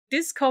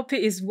This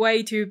cockpit is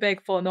way too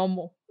big for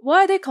normal.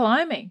 Why are they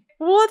climbing?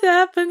 What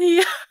happened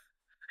here?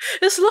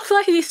 It looks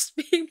like he's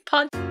being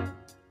punched.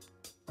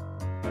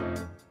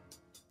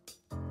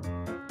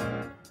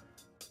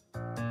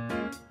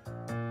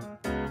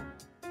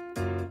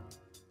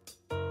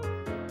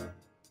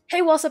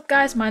 Hey, what's up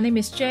guys, my name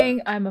is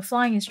Jane. I'm a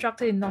flying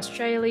instructor in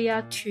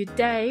Australia.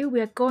 Today we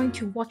are going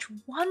to watch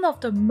one of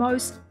the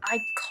most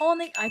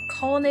iconic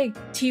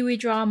TV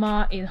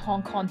drama in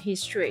Hong Kong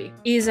history.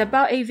 It is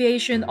about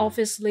aviation.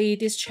 Obviously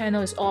this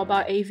channel is all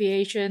about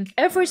aviation.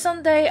 Every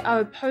Sunday I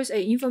will post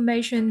an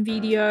information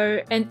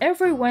video, and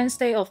every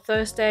Wednesday or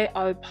Thursday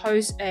I will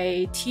post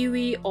a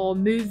TV or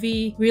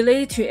movie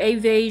related to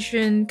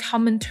aviation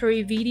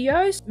commentary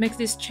videos. Make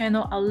this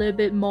channel a little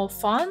bit more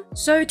fun.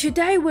 So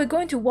today we're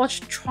going to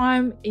watch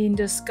in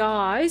the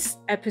Skies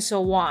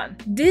episode 1.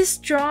 This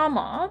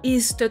drama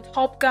is the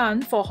Top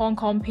Gun for Hong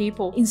Kong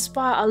people.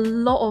 Inspire a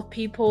lot of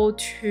people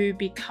to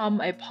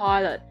become a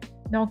pilot.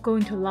 Not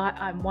going to lie,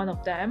 I'm one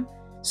of them.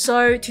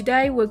 So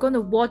today we're going to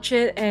watch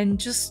it and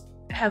just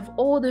have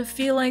all the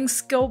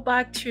feelings go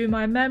back to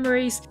my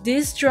memories.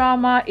 This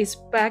drama is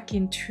back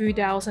in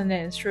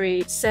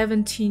 2003,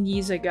 17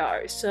 years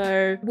ago.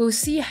 So we'll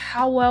see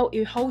how well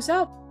it holds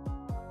up.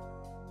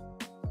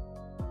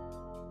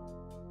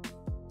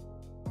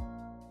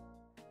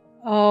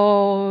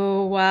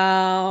 Oh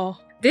wow,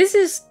 this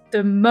is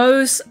the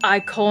most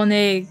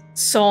iconic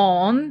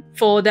song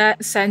for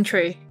that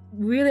century.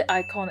 Really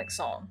iconic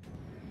song.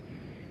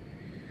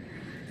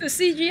 The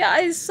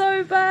CGI is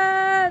so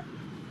bad.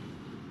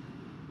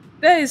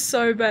 That is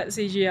so bad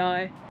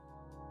CGI.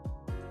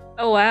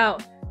 Oh wow,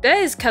 that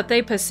is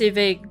Cathay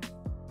Pacific.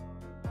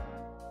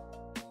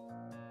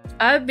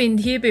 I've been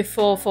here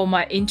before for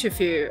my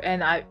interview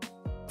and I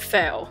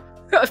failed.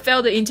 I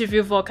failed the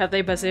interview for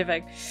Cathay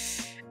Pacific.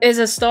 It's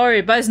a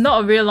story, but it's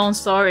not a real long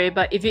story.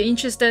 But if you're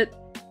interested,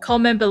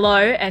 comment below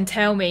and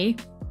tell me.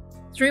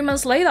 3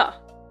 months later,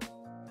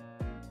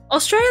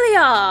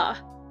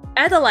 Australia,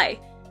 Adelaide.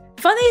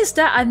 Funny is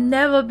that I've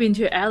never been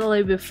to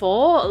Adelaide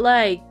before.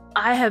 Like,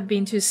 I have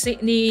been to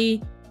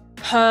Sydney,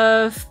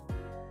 Perth,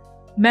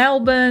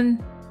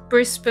 Melbourne,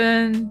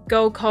 Brisbane,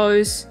 Gold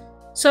Coast.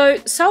 So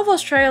South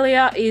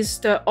Australia is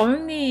the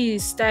only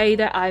state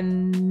that I've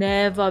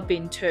never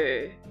been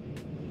to.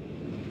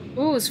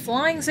 Ooh, it's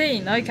flying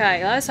scene.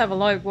 Okay, let's have a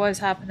look what is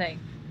happening.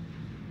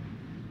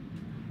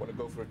 Want to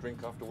go for a drink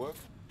after work?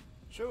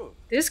 Sure.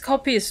 This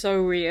copy is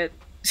so weird.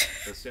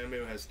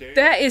 Samuel has stayed.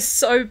 That is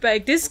so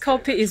big. This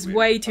copy is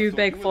way too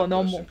big for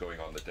normal. Going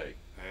on the day.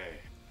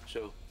 Hey,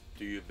 so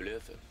do you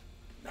believe him?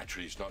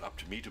 Naturally, it's not up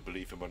to me to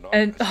believe him or not.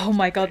 And oh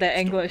my god, that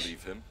English.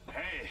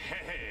 Hey,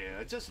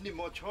 I just need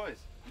more choice.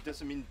 It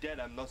doesn't mean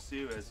that I'm not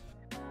serious.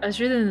 I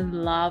shouldn't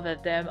laugh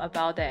at them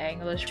about their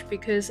English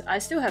because I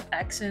still have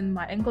accent.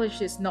 My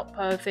English is not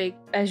perfect.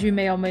 As you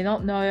may or may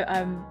not know,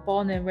 I'm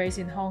born and raised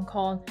in Hong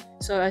Kong,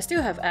 so I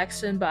still have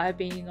accent, but I've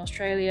been in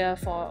Australia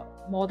for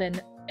more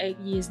than 8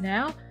 years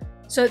now.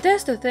 So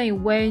that's the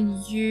thing,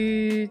 when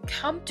you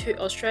come to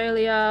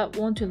Australia,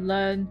 want to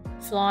learn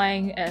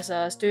flying as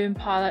a student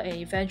pilot and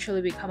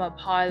eventually become a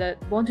pilot,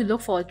 want to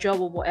look for a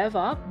job or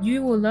whatever,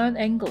 you will learn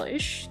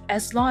English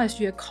as long as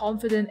you're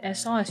confident,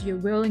 as long as you're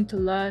willing to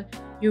learn,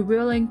 you're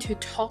willing to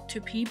talk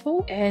to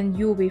people, and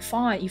you'll be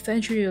fine.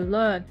 Eventually you'll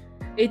learn.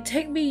 It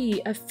took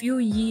me a few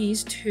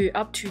years to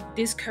up to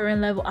this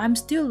current level. I'm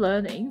still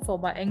learning for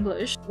my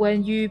English.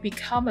 When you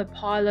become a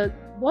pilot,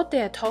 what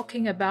they are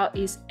talking about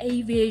is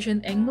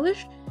aviation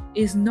English,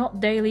 is not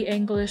daily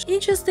English.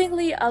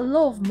 Interestingly, a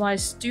lot of my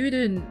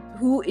students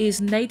who is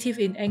native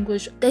in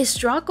English, they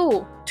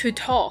struggle to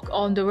talk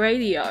on the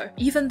radio,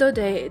 even though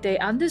they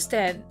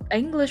understand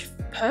English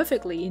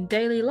perfectly in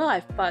daily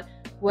life. But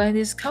when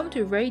it's come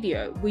to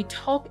radio, we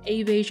talk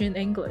aviation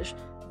English,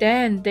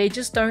 then they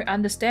just don't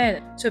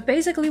understand. So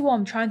basically what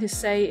I'm trying to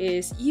say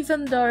is,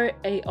 even though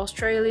an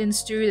Australian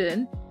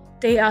student,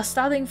 they are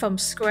starting from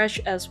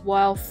scratch as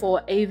well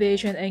for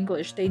aviation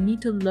English, they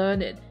need to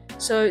learn it.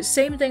 So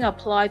same thing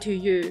apply to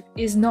you.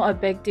 It's not a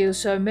big deal.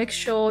 So make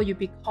sure you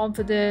be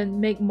confident,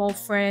 make more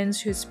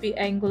friends who speak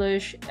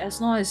English.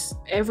 As long as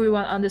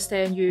everyone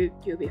understands you,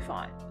 you'll be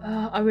fine.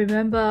 I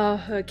remember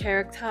her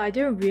character. I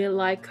didn't really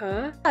like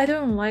her. I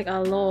don't like a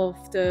lot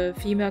of the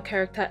female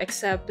character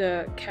except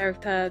the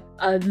character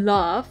I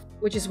love,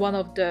 which is one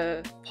of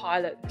the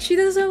pilots. She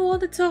doesn't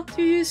want to talk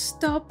to you.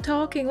 Stop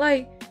talking.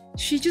 Like,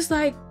 she just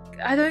like,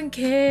 I don't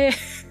care.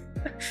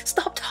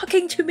 Stop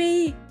talking to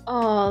me.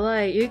 Oh,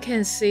 like you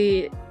can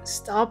see,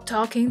 stop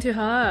talking to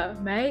her,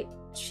 mate.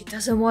 She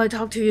doesn't want to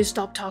talk to you.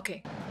 Stop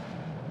talking.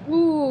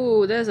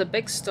 Ooh, there's a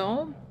big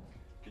storm.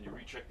 Can you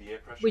recheck the air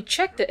pressure? We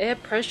checked the air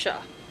pressure.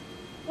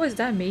 What does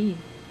that mean?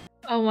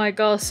 Oh my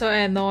god, so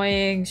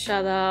annoying.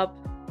 Shut up.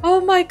 Oh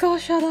my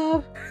god, shut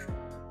up.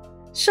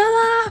 Shut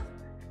up.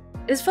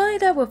 It's funny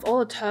that with all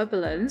the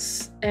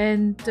turbulence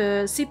and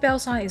the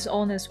seatbelt sign is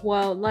on as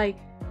well, like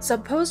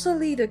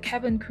supposedly the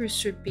cabin crew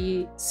should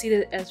be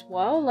seated as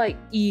well. Like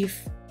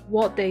if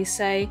what they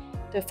say,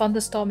 the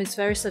thunderstorm is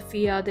very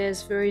severe,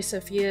 there's very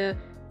severe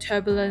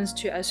turbulence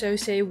to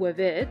associate with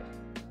it,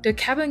 the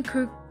cabin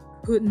crew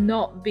could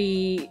not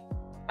be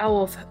out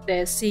of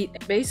their seat,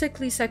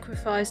 basically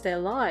sacrifice their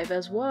life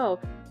as well.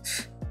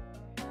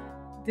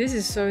 This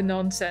is so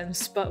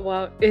nonsense, but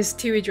well, it's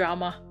TV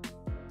drama.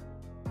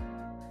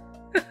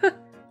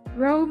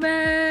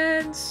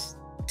 Romance.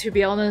 To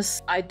be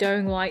honest, I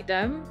don't like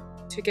them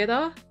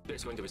together.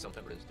 There's going to be some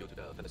turbulence due to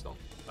the thunderstorm.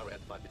 Power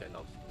at 5 to 10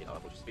 knots in our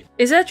approach speed.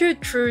 Is that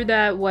true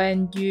that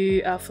when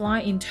you are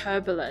flying in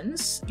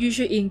turbulence, you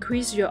should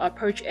increase your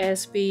approach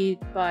airspeed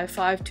by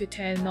 5 to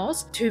 10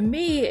 knots? To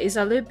me, it's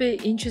a little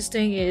bit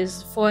interesting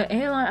is for an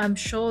airline, I'm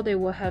sure they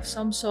will have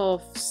some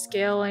sort of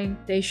scaling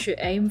they should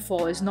aim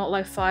for. It's not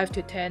like 5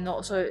 to 10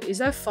 knots. So is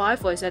that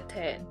 5 or is that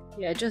 10?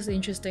 Yeah, just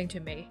interesting to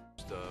me.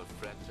 The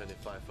flat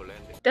 25 for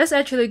landing. That's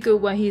actually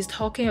good when he's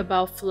talking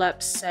about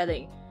flap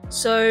setting.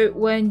 So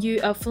when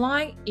you are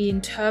flying in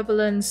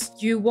turbulence,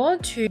 you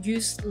want to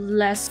use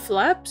less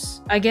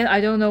flaps. Again, I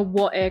don't know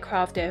what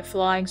aircraft they're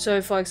flying.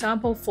 So for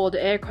example, for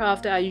the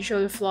aircraft that I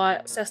usually fly,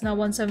 Cessna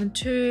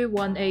 172,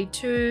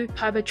 182,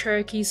 Piper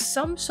Cherokee,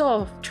 some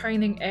sort of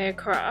training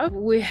aircraft,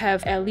 we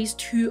have at least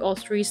 2 or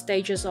 3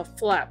 stages of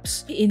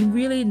flaps. In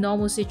really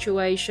normal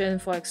situation,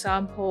 for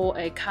example,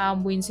 a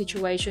calm wind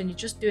situation, you're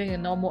just doing a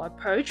normal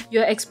approach,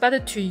 you're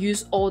expected to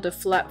use all the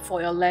flap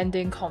for your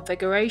landing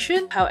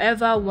configuration.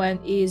 However, when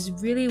it's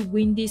really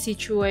windy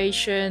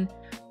situation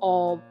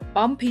or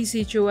bumpy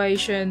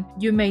situation,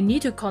 you may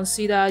need to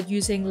consider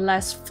using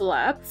less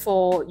flap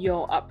for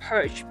your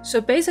approach.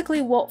 So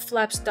basically what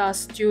flaps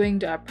does during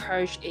the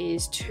approach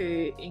is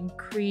to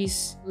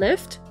increase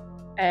lift,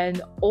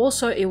 and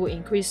also it will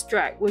increase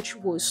drag, which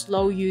will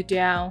slow you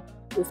down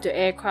with the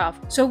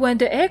aircraft. So when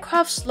the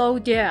aircraft slow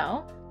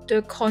down,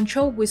 the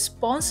control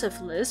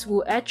responsiveness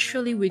will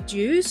actually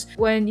reduce.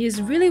 When it's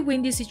really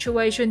windy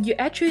situation, you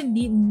actually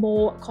need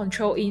more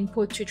control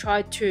input to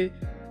try to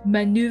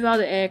maneuver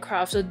the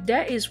aircraft. So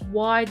that is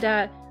why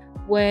that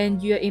when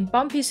you're in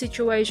bumpy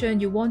situation,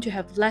 you want to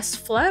have less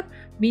flap,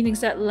 meaning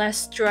that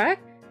less drag,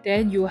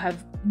 then you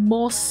have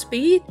more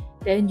speed,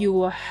 then you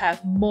will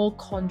have more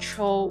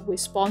control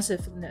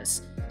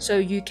responsiveness. So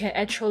you can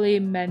actually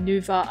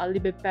maneuver a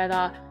little bit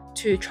better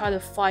to try to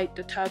fight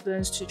the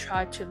turbulence to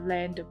try to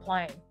land the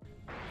plane.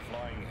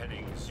 Flying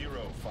heading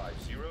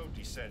 050,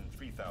 descend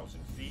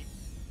 3,000 feet.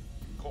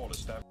 Call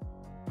establish.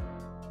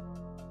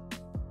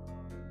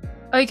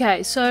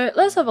 Okay, so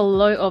let's have a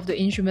look of the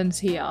instruments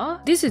here.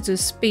 This is the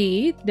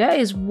speed. That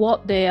is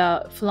what they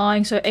are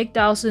flying, so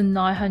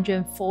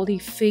 8,940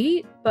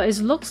 feet. But it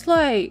looks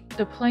like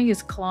the plane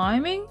is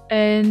climbing,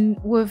 and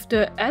with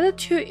the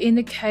altitude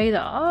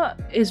indicator,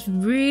 it's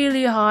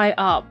really high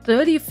up,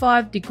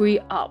 35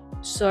 degrees up.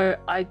 So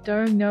I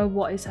don't know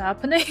what is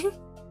happening.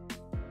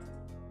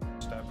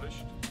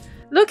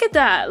 Look at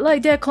that,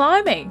 like they're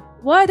climbing.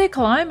 Why are they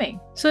climbing?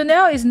 So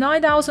now it's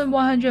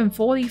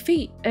 9,140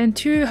 feet and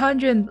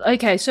 200.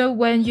 Okay, so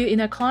when you're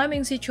in a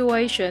climbing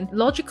situation,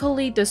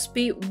 logically the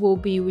speed will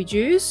be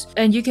reduced,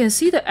 and you can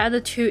see the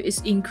altitude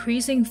is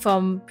increasing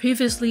from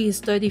previously is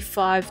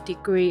 35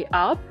 degrees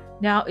up,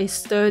 now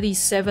it's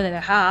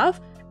 37.5,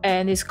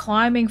 and it's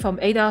climbing from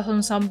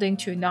 8,000 something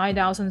to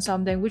 9,000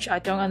 something, which I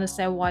don't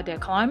understand why they're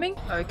climbing.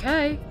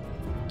 Okay,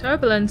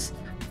 turbulence.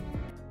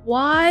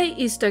 Why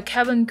is the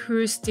cabin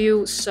crew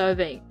still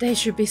serving? They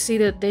should be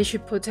seated, they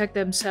should protect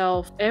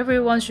themselves.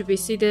 Everyone should be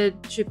seated,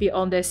 should be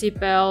on their seat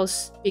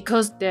belts,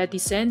 because they're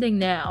descending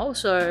now,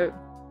 so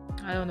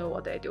I don't know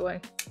what they're doing.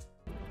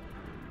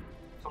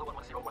 Solo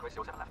 110, runway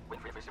 07 left,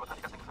 wind 330,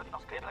 traffic gusting to 30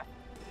 knots, clear to land.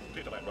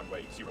 Clear to land,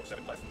 runway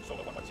 07 left,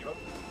 Solo 110.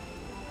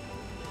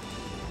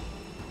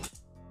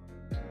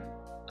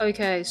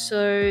 Okay,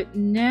 so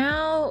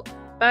now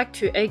back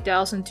to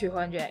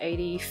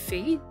 8,280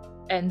 feet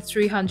and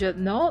 300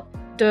 knots.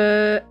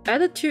 The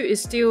altitude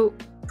is still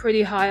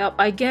pretty high up,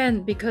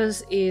 again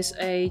because it's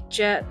a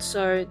jet,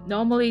 so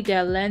normally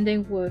they're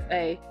landing with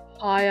a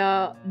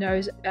higher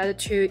nose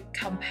altitude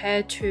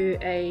compared to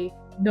a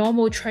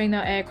normal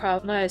trainer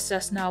aircraft like a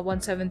Cessna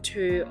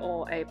 172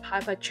 or a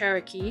Piper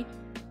Cherokee.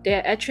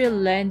 They're actually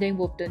landing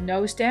with the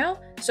nose down.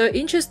 So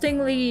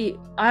interestingly,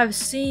 I've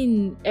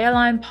seen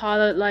airline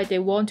pilot like they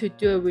want to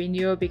do a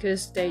renewal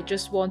because they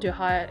just want to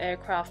hire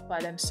aircraft by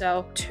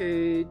themselves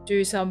to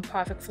do some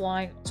private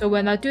flying. So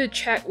when I do a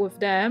check with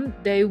them,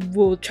 they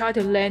will try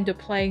to land the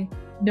plane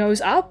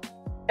nose up,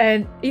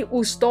 and it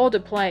will stall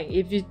the plane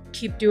if you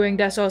keep doing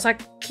that. So it's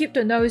like keep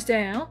the nose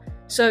down.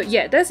 So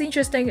yeah, that's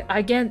interesting.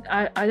 Again,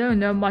 I don't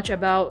know much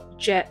about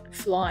jet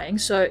flying,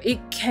 so it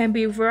can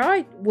be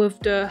right with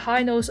the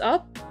high nose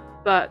up,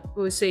 but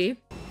we'll see.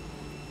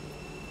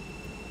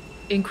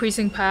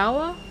 Increasing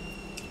power.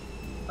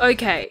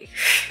 Okay.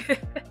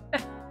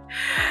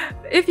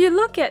 If you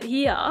look at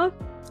here,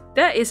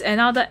 that is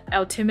another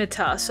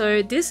altimeter.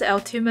 So this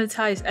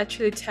altimeter is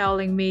actually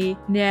telling me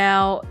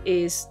now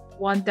is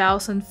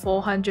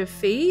 1,400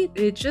 feet.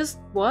 It just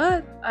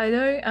what? I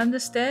don't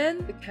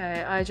understand.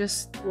 Okay, I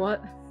just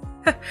what?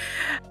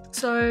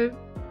 So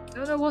I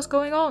don't know what's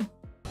going on.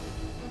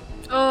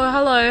 Oh,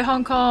 hello,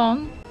 Hong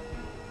Kong.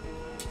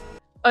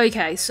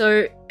 Okay,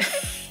 so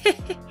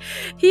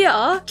Here,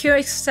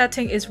 QX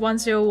setting is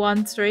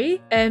 1013,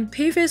 and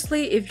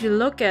previously, if you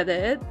look at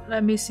it,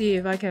 let me see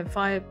if I can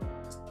find.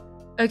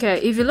 Okay,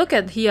 if you look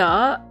at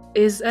here,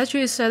 it's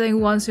actually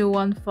setting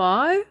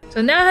 1015.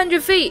 So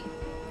 900 feet,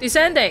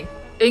 descending,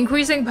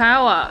 increasing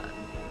power.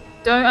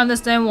 Don't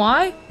understand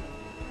why.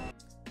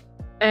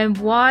 And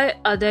why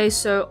are they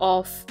so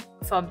off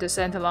from the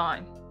center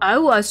line? I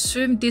will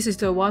assume this is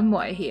the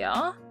runway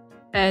here.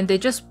 And they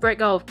just break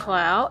out of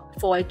cloud.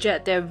 For a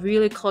jet, they're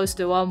really close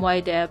to the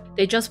runway.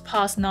 They just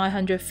passed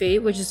 900 feet,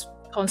 which is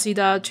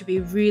considered to be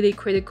really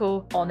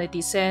critical on a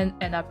descent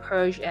and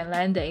approach and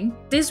landing.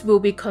 This will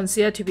be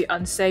considered to be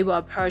unstable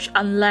approach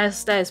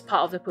unless that is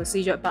part of the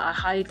procedure, but I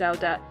highly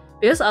doubt that.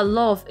 Because a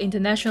lot of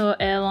international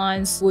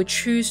airlines will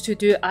choose to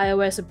do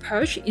ILS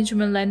approach,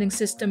 instrument landing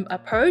system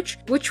approach,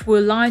 which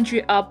will line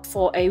you up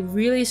for a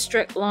really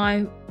straight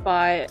line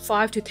by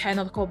 5 to 10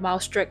 nautical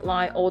miles straight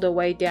line all the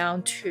way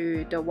down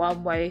to the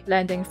one-way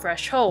landing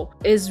threshold.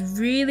 It's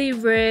really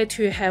rare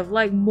to have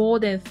like more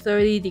than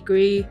 30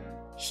 degrees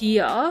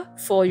here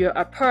for your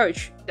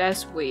approach.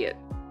 That's weird.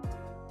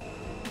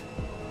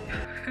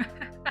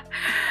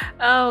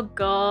 Oh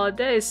god,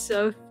 that is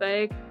so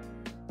fake.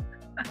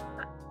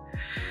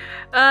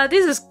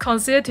 This is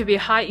considered to be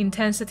high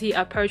intensity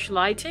approach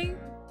lighting.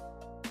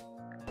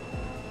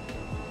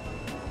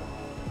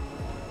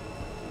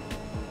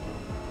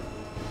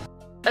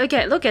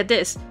 Okay, look at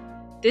this.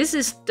 This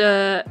is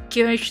the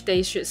QH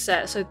they should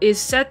set. So it's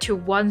set to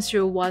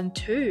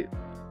 1012.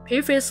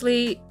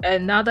 Previously,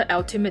 another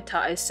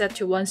altimeter is set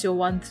to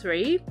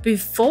 1013.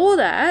 Before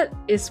that,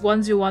 it's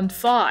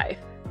 1015.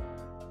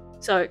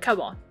 So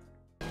come on.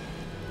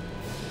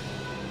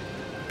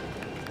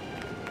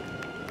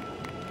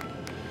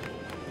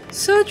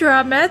 So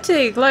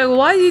dramatic. Like,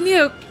 why do you need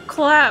a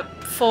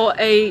clap for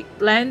a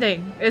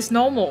landing? It's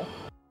normal.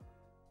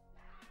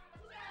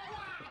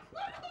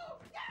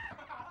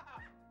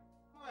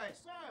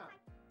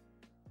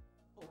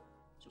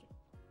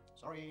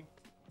 Sorry.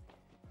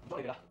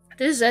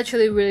 This is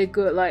actually really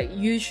good. Like,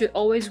 you should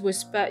always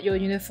respect your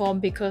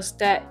uniform because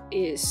that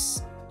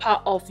is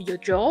part of your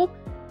job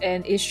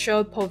and it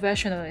shows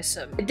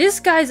professionalism. This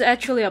guy is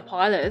actually a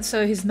pilot,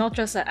 so he's not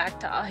just an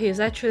actor. He is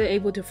actually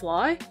able to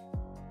fly.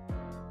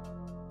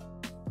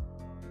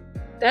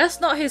 That's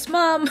not his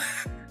mom.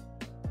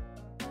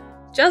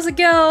 Just a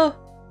girl.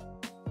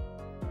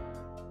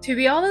 To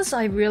be honest,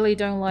 I really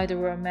don't like the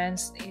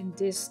romance in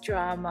this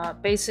drama.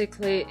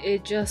 Basically,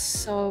 it's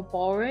just so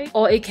boring.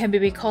 Or it can be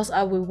because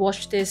I will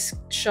watch this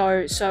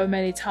show so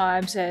many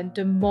times, and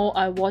the more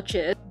I watch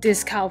it,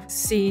 this kind of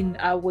scene,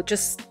 I will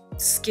just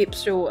skip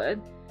through it.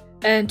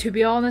 And to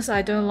be honest,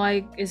 I don't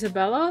like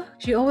Isabella.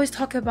 She always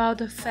talk about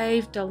the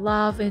faith, the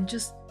love, and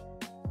just...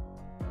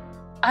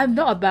 I'm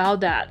not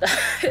about that.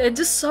 It's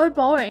just so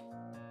boring.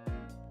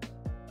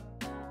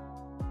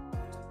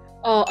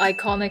 Oh,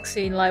 iconic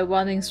scene like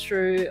running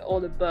through all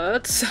the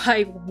birds.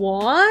 Like,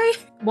 why?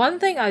 One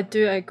thing I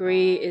do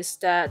agree is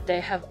that they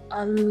have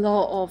a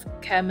lot of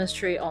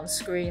chemistry on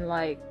screen.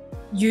 Like,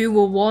 you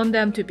will want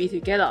them to be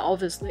together,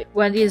 obviously.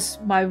 When it's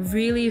my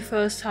really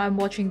first time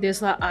watching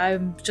this, like,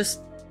 I'm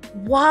just,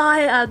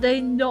 why are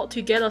they not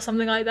together?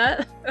 Something like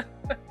that.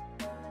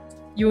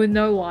 You will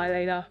know why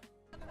later.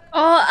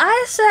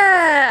 Oh,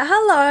 Isaac!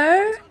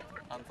 Hello!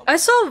 I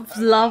sort of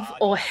love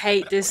or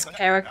hate this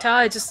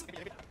character.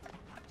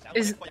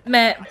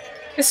 Man,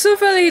 it's so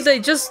funny they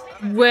just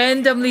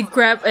randomly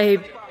grab a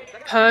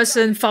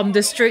person from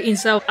the street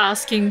instead of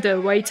asking the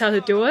waiter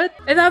to do it.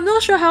 And I'm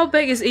not sure how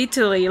big is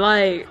Italy.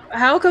 Like,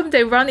 how come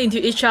they run into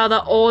each other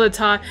all the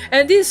time?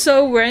 And this is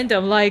so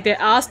random. Like, they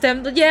ask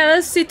them, yeah,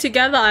 let's sit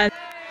together. And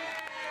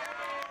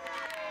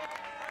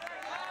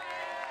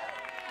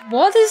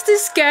what is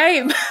this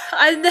game?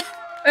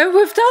 And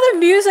without the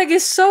music,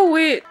 it's so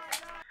weird.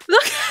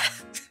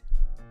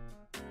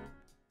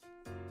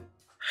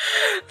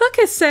 Look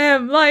at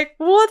Sam, like,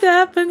 what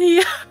happened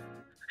here?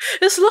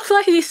 It looks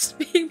like he's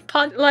being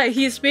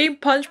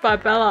punched, by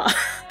Bella.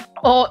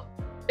 Or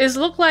it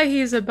looks like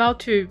he's about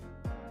to,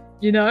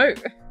 you know.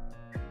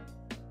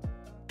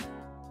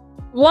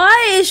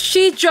 Why is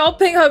she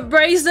dropping her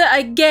bracelet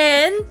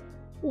again?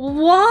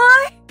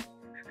 Why?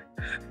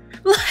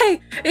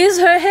 Like, is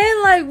her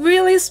hand like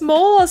really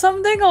small or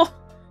something? Or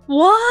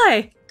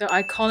why? The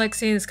iconic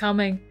scene is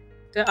coming.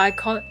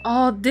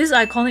 Oh, this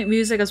iconic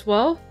music as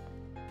well.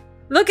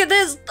 Look at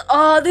this!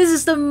 Oh, this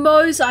is the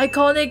most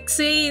iconic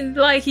scene.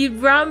 Like, he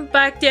ran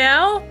back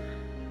down,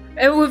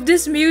 and with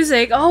this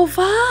music, oh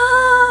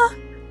fuck!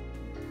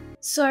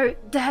 So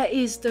that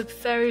is the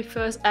very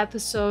first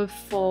episode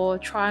for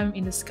Triumph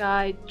in the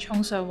Sky,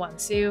 Chongsheng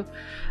Wanxiu.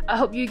 I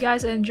hope you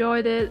guys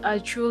enjoyed it. I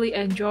truly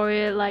enjoy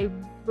it. Like,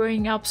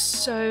 bring up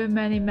so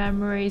many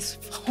memories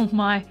from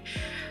my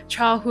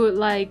childhood,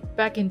 like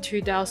back in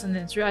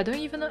 2003. I don't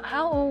even know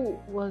how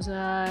old was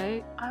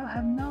I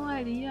have no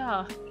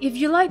idea. If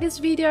you like this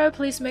video,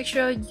 please make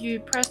sure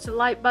you press the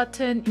like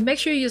button, make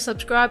sure you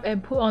subscribe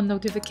and put on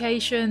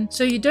notification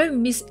so you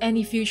don't miss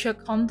any future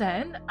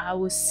content. I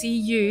will see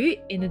you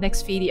in the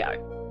next video.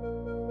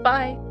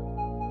 Bye.